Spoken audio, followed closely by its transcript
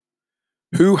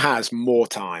Who has more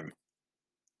time?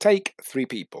 Take three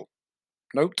people.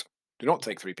 Note, do not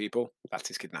take three people,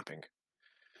 that is kidnapping.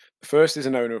 The first is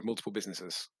an owner of multiple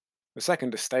businesses. The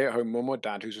second, a stay at home mum or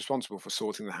dad who's responsible for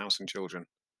sorting the house and children.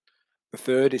 The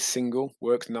third is single,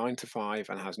 works 9 to 5,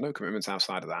 and has no commitments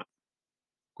outside of that.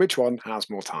 Which one has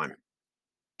more time?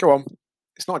 Go on,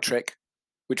 it's not a trick.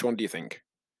 Which one do you think?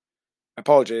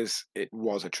 Apologies, it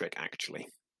was a trick actually.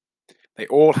 They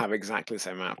all have exactly the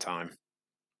same amount of time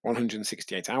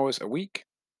 168 hours a week,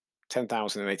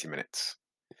 10,080 minutes.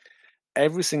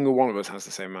 Every single one of us has the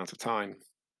same amount of time,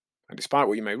 and despite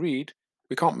what you may read,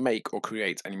 we can't make or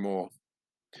create any more.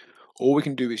 All we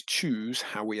can do is choose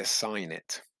how we assign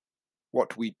it,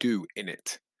 what we do in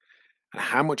it, and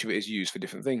how much of it is used for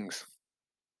different things.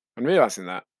 And realizing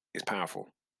that is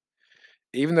powerful.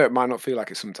 Even though it might not feel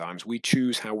like it sometimes, we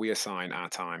choose how we assign our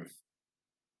time.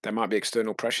 There might be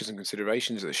external pressures and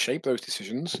considerations that shape those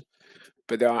decisions,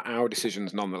 but they are our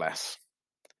decisions nonetheless.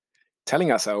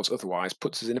 Telling ourselves otherwise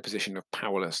puts us in a position of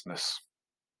powerlessness.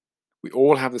 We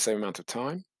all have the same amount of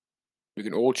time. We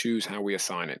can all choose how we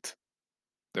assign it.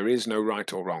 There is no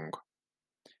right or wrong.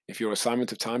 If your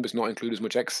assignment of time does not include as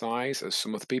much exercise as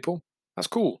some other people, that's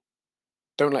cool.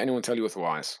 Don't let anyone tell you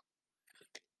otherwise.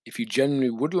 If you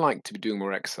genuinely would like to be doing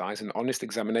more exercise, an honest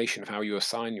examination of how you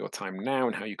assign your time now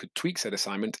and how you could tweak said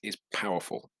assignment is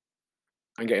powerful.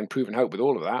 And getting proven help with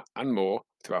all of that and more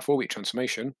through our 4-week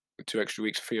transformation with 2 extra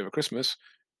weeks free over Christmas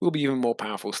will be even more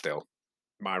powerful still.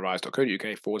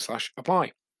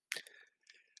 myrise.co.uk/apply.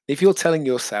 If you're telling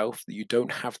yourself that you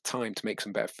don't have time to make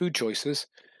some better food choices,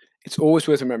 it's always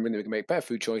worth remembering that we can make better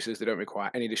food choices that don't require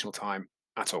any additional time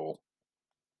at all.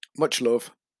 Much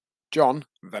love, John,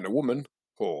 then a woman,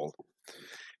 Hall.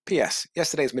 P.S.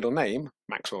 Yesterday's middle name,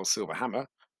 Maxwell Silverhammer,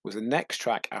 was the next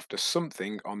track after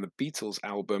something on the Beatles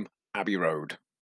album Abbey Road.